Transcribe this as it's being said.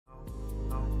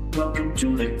Welcome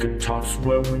to Liquor Talks,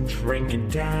 where we're drinking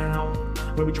down,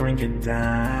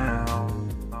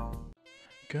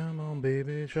 Come on,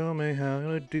 baby, show me how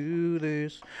to do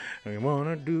this. I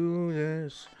wanna do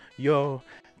this. You're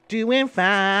doing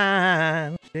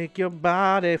fine. Shake your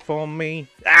body for me.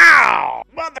 Ow!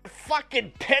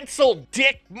 Motherfucking pencil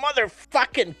dick,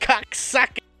 motherfucking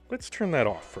cocksucker. Let's turn that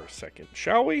off for a second,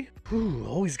 shall we? Ooh,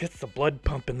 always gets the blood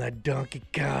pumping, that Donkey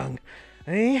Kong.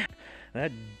 Eh?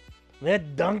 That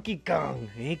Donkey Kong.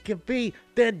 It could be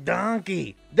the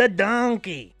donkey. The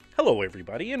donkey. Hello,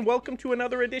 everybody, and welcome to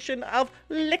another edition of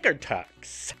Liquor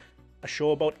Talks, a show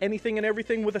about anything and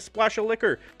everything with a splash of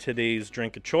liquor. Today's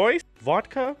drink of choice: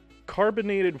 vodka,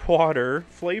 carbonated water,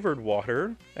 flavored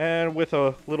water, and with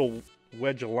a little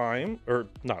wedge of lime, or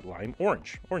not lime,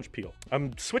 orange peel.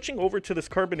 I'm switching over to this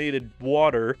carbonated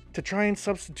water to try and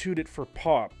substitute it for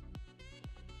pop.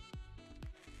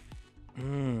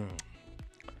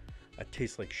 That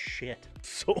tastes like shit.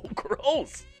 So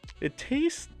gross. It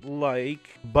tastes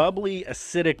like bubbly,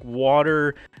 acidic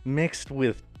water mixed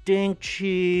with dink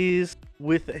cheese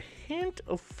with a hint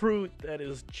of fruit that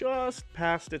is just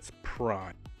past its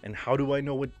prime. And how do I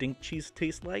know what dink cheese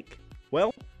tastes like?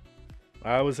 Well,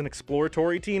 I was an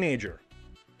exploratory teenager.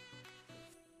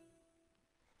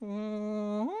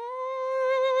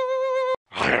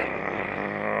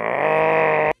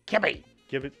 Kippy!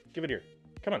 Give it here.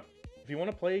 Come on. If you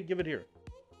want to play, give it here.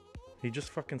 He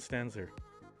just fucking stands there.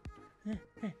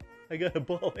 I got a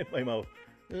ball in my mouth.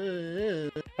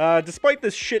 Despite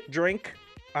this shit drink,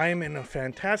 I'm in a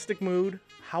fantastic mood.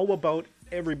 How about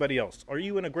everybody else? Are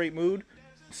you in a great mood?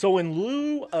 So in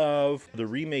lieu of the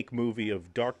remake movie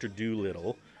of Dr.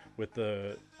 Doolittle with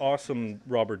the awesome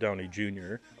Robert Downey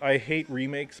Jr., I hate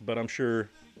remakes, but I'm sure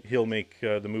he'll make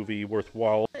the movie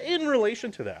worthwhile. In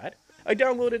relation to that, I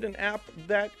downloaded an app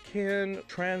that can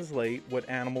translate what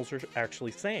animals are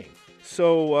actually saying.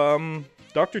 So,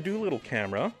 Dr. Doolittle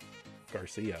camera,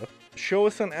 Garcia, show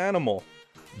us an animal.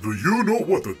 Do you know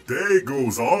what the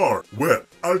Dagos are? Well,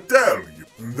 I'll tell you.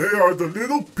 They are the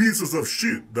little pieces of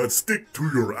shit that stick to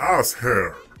your ass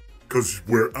hair. 'Cause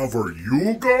wherever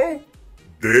you go,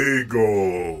 they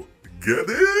go. Get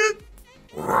it?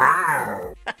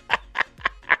 Wow.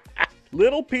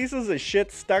 Little pieces of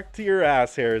shit stuck to your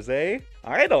ass hairs, eh?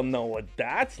 I don't know what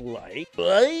that's like.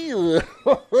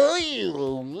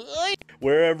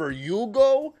 Wherever you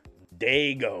go,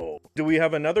 they go. Do we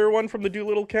have another one from the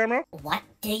Doolittle camera? What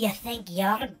do you think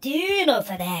you're doing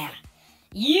over there?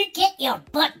 You get your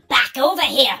butt back over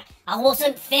here. I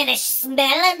wasn't finished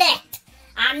smelling it.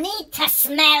 I need to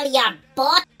smell your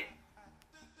butt.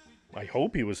 I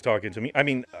hope he was talking to me.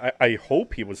 I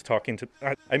hope he was talking to...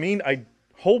 I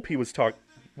hope he was talking...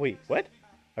 Wait, what?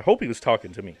 I hope he was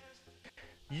talking to me.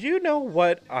 You know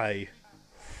what I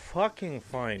fucking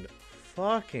find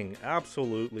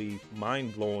absolutely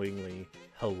mind-blowingly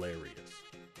hilarious?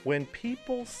 When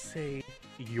people say,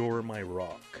 "You're my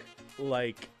rock."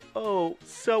 Like, "Oh,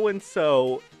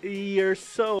 so-and-so, you're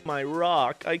so my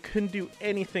rock. I couldn't do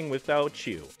anything without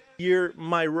you. You're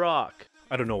my rock."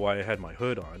 I don't know why I had my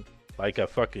hood on. Like a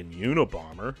fucking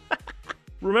Unabomber.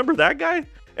 Remember that guy?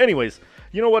 Anyways,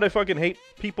 you know what I fucking hate?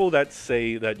 People that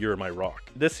say that you're my rock.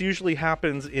 This usually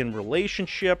happens in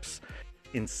relationships.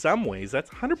 In some ways, that's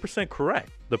 100%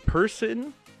 correct. The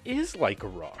person is like a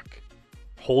rock.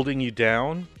 Holding you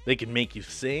down, they can make you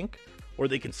sink, or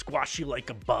they can squash you like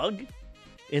a bug.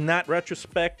 In that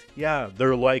retrospect, yeah,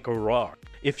 they're like a rock.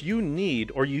 If you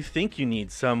need, or you think you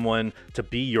need someone to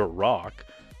be your rock,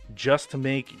 just to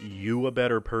make you a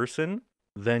better person,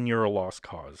 then you're a lost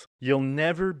cause. You'll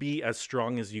never be as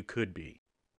strong as you could be.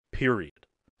 Period.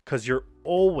 Because you're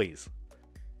always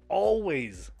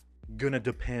gonna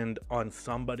depend on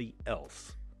somebody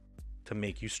else to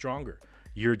make you stronger.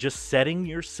 You're just setting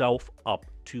yourself up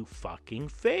to fucking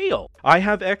fail. I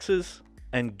have exes,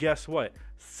 and guess what?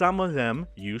 Some of them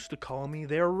used to call me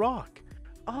their rock.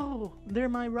 "Oh, they're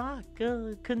my rock.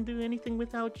 Couldn't do anything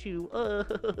without you."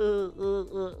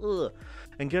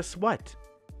 And guess what?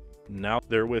 Now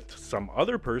they're with some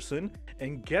other person,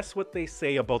 and guess what they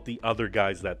say about the other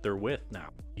guys that they're with now?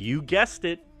 You guessed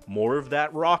it, more of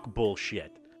that rock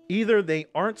bullshit. Either they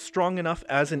aren't strong enough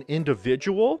as an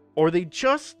individual, or they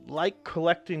just like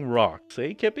collecting rocks,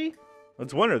 eh, Kippy?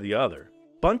 It's one or the other.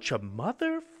 Bunch of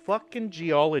motherfucking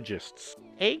geologists.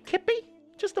 Eh, Kippy?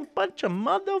 Just a bunch of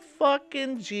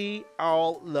motherfucking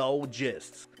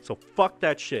geologists. So fuck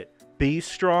that shit. Be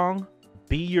strong.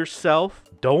 Be yourself.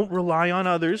 Don't rely on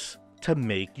others to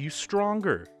make you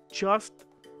stronger. Just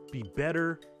be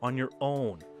better on your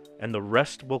own, and the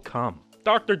rest will come.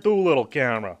 Dr. Doolittle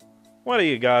camera, what do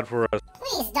you got for us?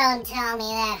 Please don't tell me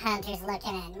that Hunter's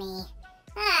looking at me.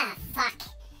 Ah, fuck.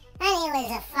 I knew it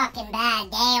was a fucking bad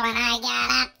day when I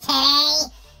got up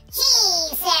today.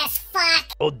 Jesus, fuck.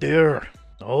 Oh dear.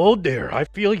 Oh dear. I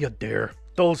feel you, dear.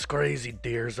 Those crazy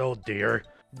deers. Oh dear.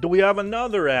 Do we have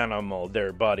another animal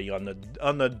there, buddy, on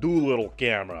the Doolittle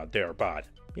camera there, bud?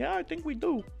 Yeah, I think we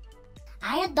do.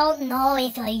 I don't know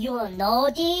if you know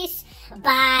this,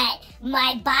 but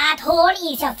my butthole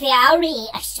is very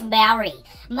smelly.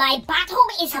 My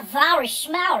butthole is very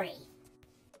smelly.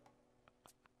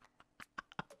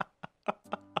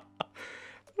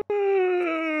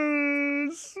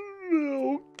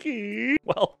 Okay.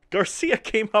 Well, Garcia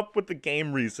came up with the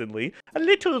game recently. A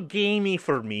little gamey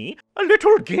for me. A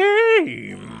little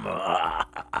game.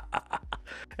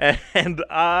 And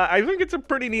I think it's a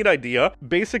pretty neat idea.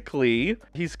 Basically,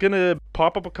 he's gonna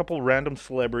pop up a couple random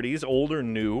celebrities, old or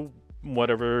new,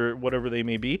 whatever they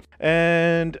may be,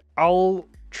 and I'll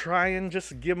try and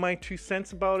just give my 2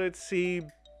 cents about it, see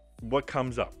what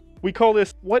comes up. We call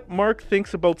this What Mark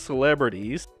Thinks About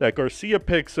Celebrities, that Garcia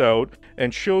picks out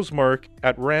and shows Mark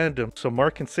at random, so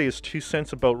Mark can say his 2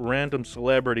 cents about random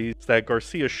celebrities that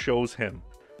Garcia shows him.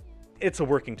 It's a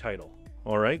working title.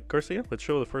 Alright, Garcia, let's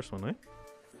show the first one, right?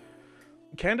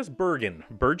 Candace Bergen.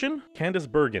 Bergen? Candace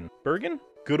Bergen. Bergen?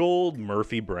 Good old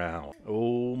Murphy Brown.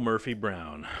 Oh, Murphy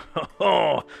Brown.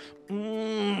 Oh,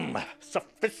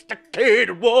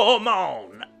 sophisticated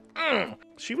woman.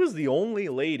 She was the only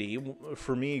lady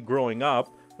for me growing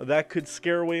up that could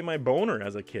scare away my boner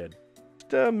as a kid.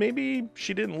 Maybe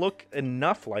she didn't look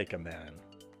enough like a man.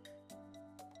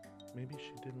 Maybe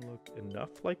she didn't look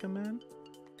enough like a man?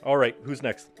 Alright, who's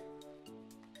next?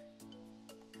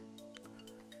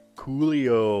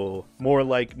 Coolio. More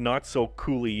like not so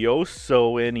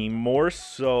coolioso anymore,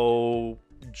 so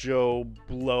Joe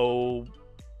Blow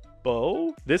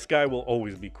Bo? This guy will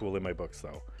always be cool in my books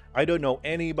though. I don't know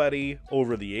anybody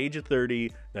over the age of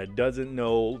 30 that doesn't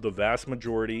know the vast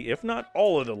majority, if not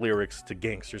all of the lyrics to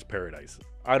Gangster's Paradise.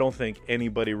 I don't think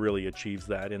anybody really achieves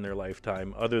that in their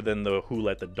lifetime other than the Who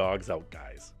Let the Dogs Out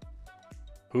guys.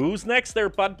 Who's next there,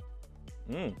 bud?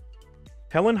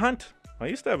 Helen Hunt. I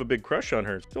used to have a big crush on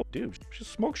her. Still do. She's a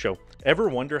smoke show. Ever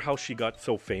wonder how she got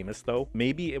so famous though?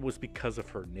 Maybe it was because of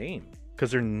her name.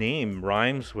 Because her name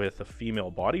rhymes with a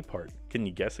female body part. Can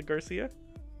you guess it, Garcia?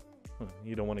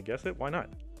 You don't want to guess it? Why not?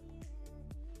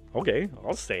 Okay,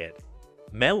 I'll say it.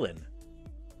 Melon.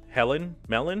 Helen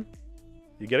Melon?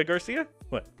 You get it, Garcia?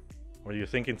 What? Or are you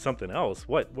thinking something else?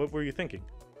 What were you thinking?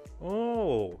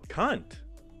 Oh, cunt.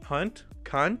 Hunt?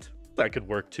 Cunt? That could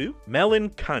work too. Melon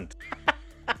cunt.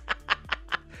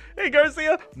 Hey,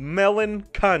 Garcia. Melon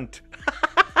cunt.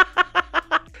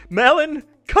 Melon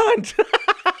cunt.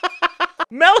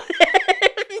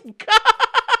 Melon cunt.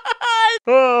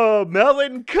 Oh,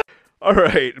 melon cunt. All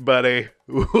right, buddy.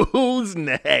 Who's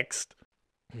next?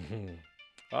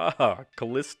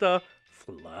 Callista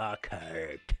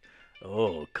Flockhart.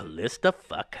 Oh, Callista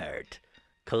Fuckhart.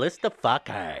 Callista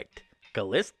Fuckhart.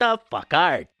 Callista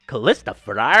Fuckhart. Callista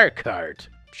Flockhart.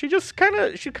 She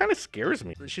kind of scares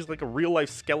me. She's like a real life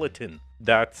skeleton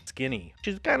that's skinny.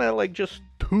 She's kind of like just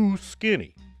too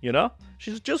skinny, you know?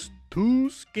 She's just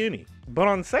too skinny. But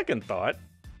on second thought,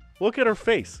 look at her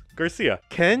face. Garcia,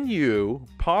 can you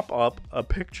pop up a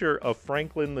picture of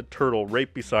Franklin the Turtle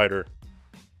right beside her?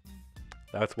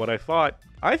 That's what I thought.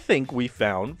 I think we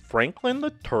found Franklin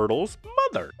the Turtle's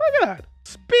mother. Look at that.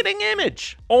 Spitting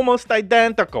image. Almost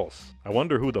identicals. I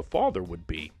wonder who the father would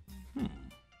be.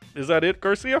 Is that it,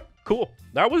 Garcia? Cool.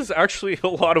 That was actually a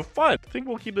lot of fun. I think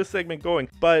we'll keep this segment going,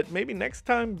 but maybe next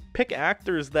time pick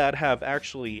actors that have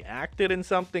actually acted in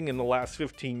something in the last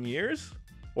 15 years.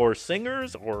 Or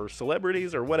singers, or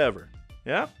celebrities, or whatever.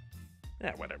 Yeah?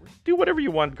 Yeah, whatever. Do whatever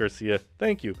you want, Garcia.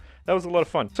 Thank you. That was a lot of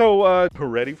fun. So, we're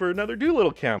ready for another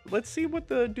Doolittle Cam. Let's see what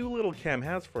the Doolittle Cam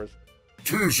has for us.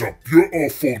 'Tis a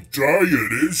beautiful day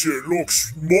it is. It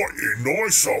looks mighty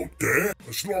nice out there.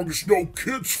 As long as no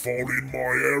kids fall in my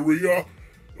area,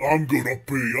 I'm gonna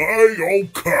be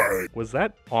A-okay. Was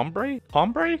that Hombre?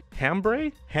 Hombre?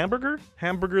 Hambre? Hamburger?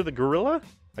 Hamburger the gorilla?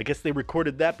 I guess they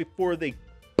recorded that before they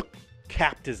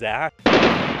capped his ass.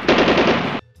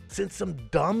 Since some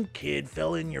dumb kid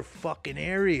fell in your fucking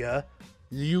area,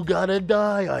 you gotta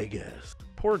die, I guess.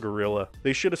 Poor gorilla.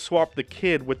 They should have swapped the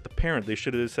kid with the parent. They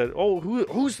should have said, oh,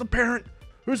 who's the parent?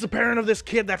 Who's the parent of this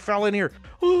kid that fell in here?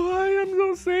 Oh, I am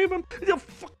gonna save him.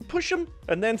 Push him.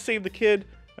 And then save the kid.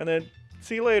 And then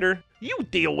see you later. You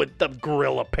deal with the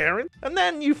gorilla parent. And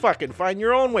then you fucking find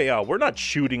your own way out. We're not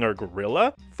shooting our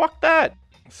gorilla. Fuck that.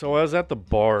 So I was at the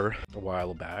bar a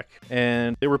while back,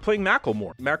 and they were playing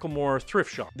Macklemore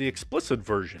Thrift Shop, the explicit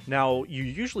version. Now, you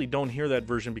usually don't hear that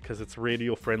version because it's a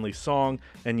radio-friendly song,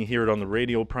 and you hear it on the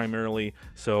radio primarily,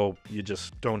 so you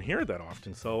just don't hear it that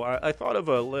often. So I thought of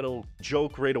a little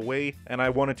joke right away, and I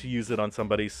wanted to use it on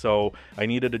somebody, so I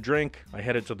needed a drink. I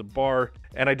headed to the bar,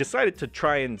 and I decided to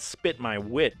try and spit my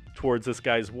wit towards this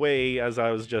guy's way as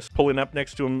I was just pulling up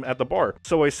next to him at the bar.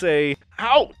 So I say,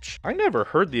 ouch! I never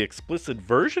heard the explicit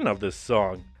version of this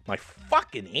song. My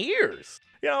fucking ears!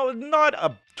 You know, not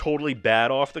a totally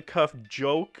bad off-the-cuff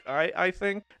joke, I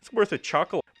think. It's worth a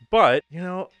chuckle. But, you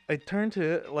know, I turned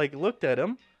to, looked at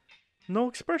him. No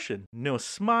expression. No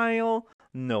smile.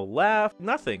 No laugh.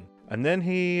 Nothing. And then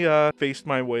he faced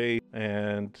my way,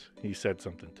 and he said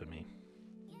something to me.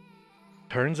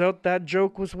 Turns out that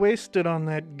joke was wasted on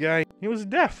that guy. He was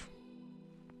deaf.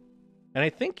 And I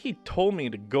think he told me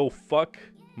to go fuck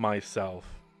myself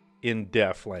in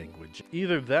deaf language.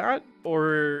 Either that,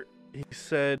 or he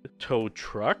said tow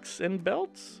trucks and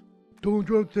belts? Tow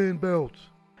trucks and belts.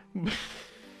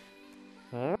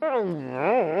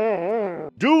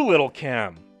 Doolittle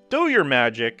Cam, do your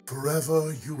magic.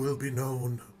 Forever you will be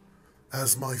known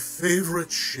as my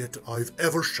favorite shit I've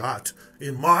ever shot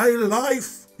in my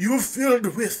life. You are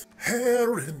filled with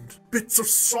hair and bits of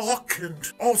sock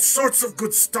and all sorts of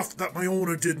good stuff that my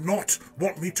owner did not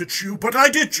want me to chew, but I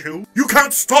did chew. You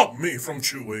can't stop me from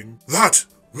chewing. That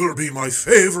will be my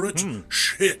favorite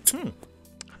shit.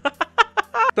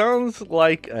 Sounds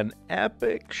like an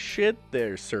epic shit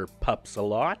there, Sir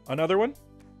Pups-a-lot. Another one?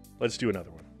 Let's do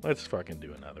another one. Let's fucking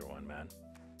do another one, man.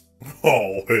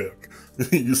 Oh, heck.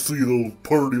 You see those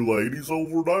pretty ladies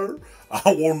over there? I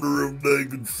wonder if they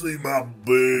can see my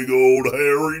big old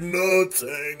hairy nuts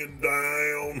hanging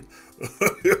down.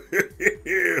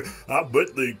 I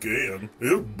bet they can.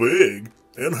 It's big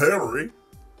and hairy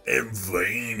and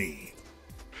veiny.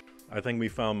 I think we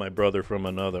found my brother from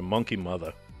another monkey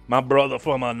mother. My brother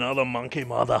from another monkey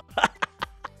mother.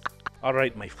 All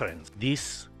right, my friends.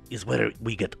 This is where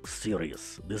we get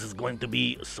serious. This is going to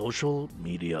be a social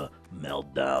media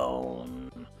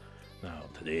meltdown. Now,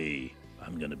 today,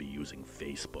 I'm going to be using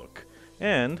Facebook.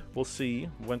 And we'll see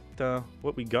what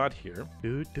we got here.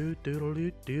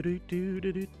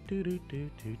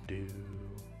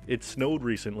 It snowed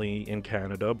recently in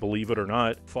Canada, believe it or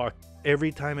not. Fuck,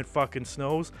 every time it fucking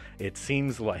snows, it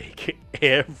seems like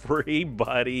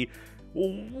everybody...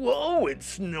 Whoa, it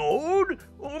snowed?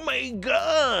 Oh my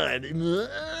god!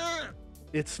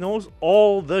 It snows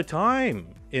all the time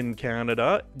in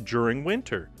Canada during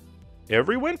winter.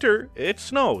 Every winter, it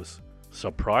snows.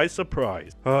 Surprise,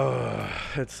 surprise.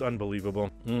 It's unbelievable.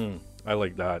 I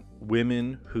like that.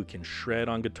 Women who can shred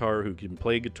on guitar, who can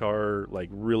play guitar like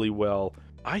really well.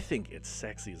 I think it's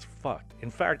sexy as fuck.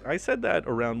 In fact, I said that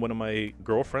around one of my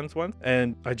girlfriends once,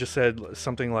 and I just said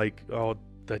something like, oh,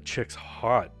 that chick's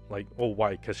hot. Like, oh,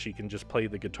 why? Because she can just play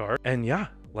the guitar. And yeah,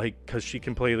 like, because she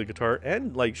can play the guitar,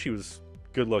 and like, she was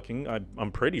good looking.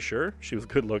 I'm pretty sure she was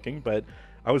good looking, but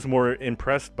I was more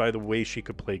impressed by the way she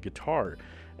could play guitar.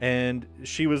 And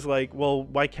she was like, well,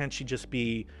 why can't she just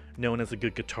be known as a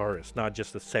good guitarist, not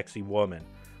just a sexy woman?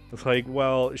 It's like,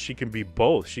 well, she can be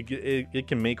both. It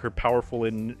can make her powerful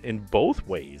in both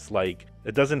ways. Like,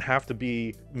 it doesn't have to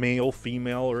be male,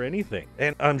 female, or anything.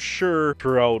 And I'm sure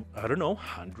throughout, I don't know,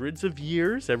 hundreds of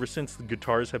years, ever since the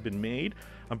guitars have been made,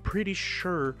 I'm pretty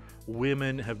sure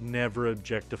women have never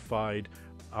objectified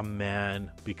a man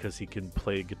because he can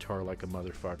play guitar like a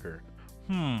motherfucker.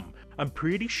 I'm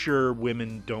pretty sure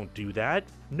women don't do that.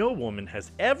 No woman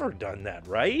has ever done that,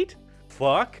 right?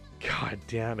 Fuck. God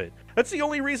damn it. That's the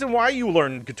only reason why you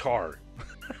learned guitar.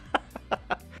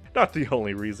 Not the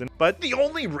only reason, but the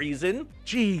only reason.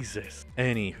 Jesus.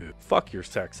 Anywho, fuck your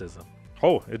sexism.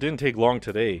 Oh, it didn't take long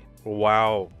today.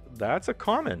 Wow. That's a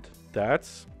comment.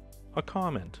 That's a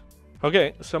comment.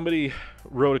 Okay, somebody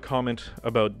wrote a comment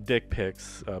about dick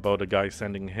pics, about a guy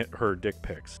sending her dick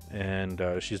pics, and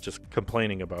she's just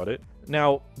complaining about it.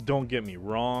 Now, don't get me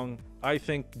wrong. I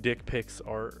think dick pics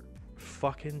are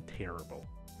fucking terrible.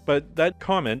 But that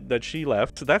comment that she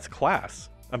left, that's class.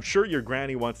 I'm sure your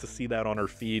granny wants to see that on her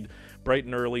feed bright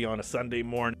and early on a Sunday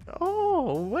morning.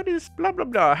 Oh, what is blah blah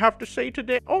blah have to say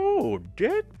today? Oh,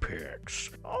 dick pics.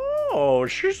 Oh,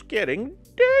 she's getting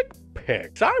dick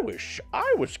pics. I wish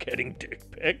I was getting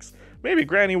dick pics. Maybe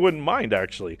granny wouldn't mind,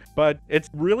 actually. But it's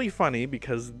really funny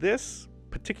because this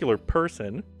particular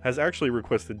person has actually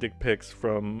requested dick pics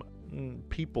from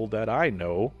people that I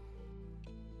know.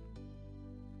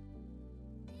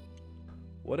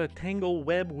 What a tangle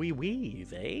web we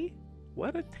weave, eh?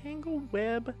 What a tangle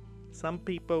web some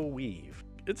people weave.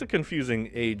 It's a confusing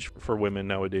age for women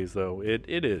nowadays, though.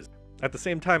 It is. At the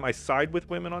same time, I side with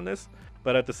women on this,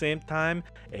 but at the same time,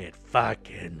 it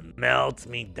fucking melts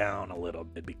me down a little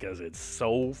bit because it's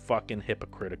so fucking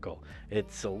hypocritical.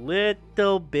 It's a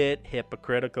little bit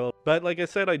hypocritical. But like I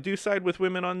said, I do side with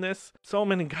women on this. So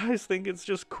many guys think it's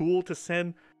just cool to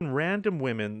send random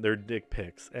women their dick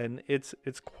pics, and it's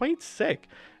quite sick,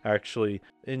 actually.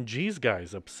 And geez,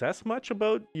 guys, obsess much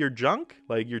about your junk?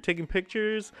 Like, you're taking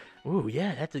pictures? Ooh,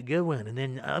 yeah, that's a good one. And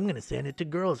then I'm gonna send it to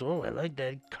girls. Oh, I like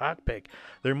that cock pic.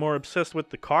 They're more obsessed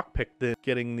with the cock pic than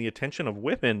getting the attention of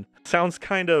women. Sounds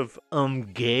kind of,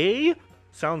 gay?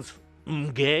 Sounds,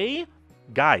 gay?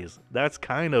 Guys, that's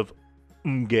kind of,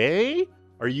 gay?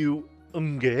 Are you,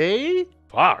 gay?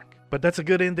 Fuck. But that's a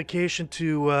good indication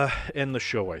to end the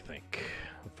show, I think.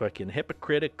 Fucking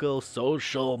hypocritical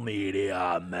social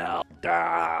media meltdown.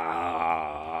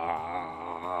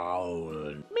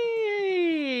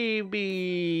 Maybe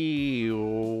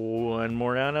one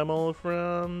more animal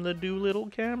from the Doolittle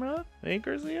camera. Hey,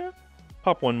 Garcia?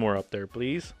 Pop one more up there,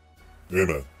 please. Hey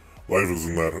man, life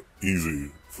isn't that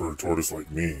easy for a tortoise like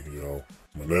me, you know.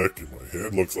 My neck and my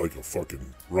head looks like a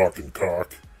fucking rockin'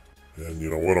 cock. And you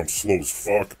know what, I'm slow as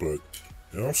fuck, but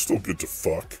you know, I'm still good to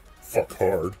fuck. Fuck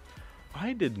hard.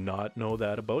 I did not know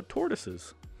that about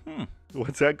tortoises.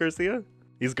 What's that, Garcia?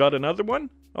 He's got another one?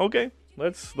 Okay,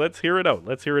 let's hear it out.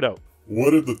 Let's hear it out.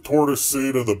 What did the tortoise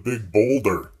say to the big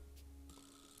boulder?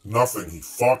 Nothing. He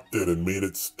fucked it and made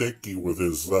it sticky with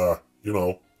his, you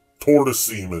know, tortoise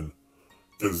semen.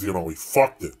 Because, you know, he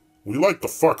fucked it. We like to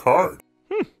fuck hard.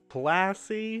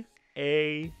 Classy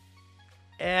AF,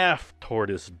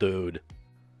 tortoise dude.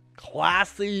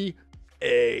 Classy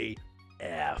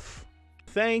AF.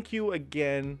 Thank you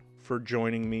again for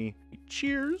joining me.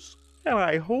 Cheers, and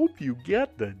I hope you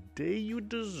get the day you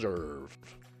deserve.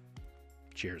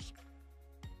 Cheers.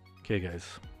 Okay,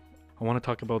 guys. I want to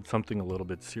talk about something a little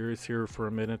bit serious here for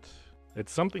a minute.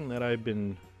 It's something that I've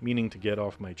been meaning to get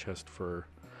off my chest for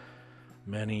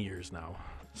many years now.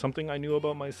 Something I knew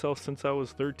about myself since I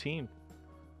was 13.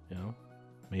 You know,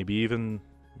 maybe even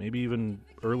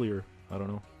earlier. I don't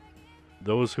know.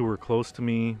 Those who were close to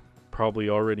me probably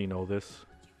already know this.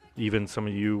 Even some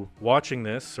of you watching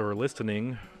this or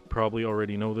listening probably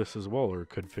already know this as well, or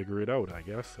could figure it out, I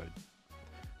guess.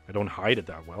 I don't hide it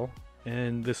that well.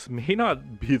 And this may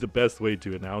not be the best way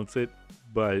to announce it,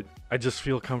 but I just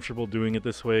feel comfortable doing it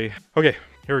this way. Okay,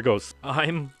 here it goes.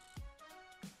 I'm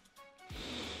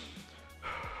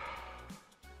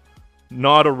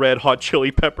not a Red Hot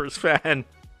Chili Peppers fan.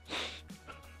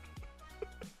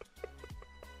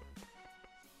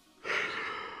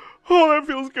 Oh, that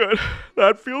feels good.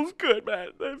 That feels good, man.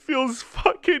 That feels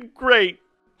fucking great.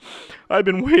 I've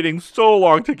been waiting so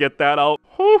long to get that out.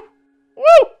 Woo! Woo!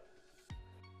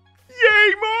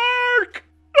 Yay, Mom!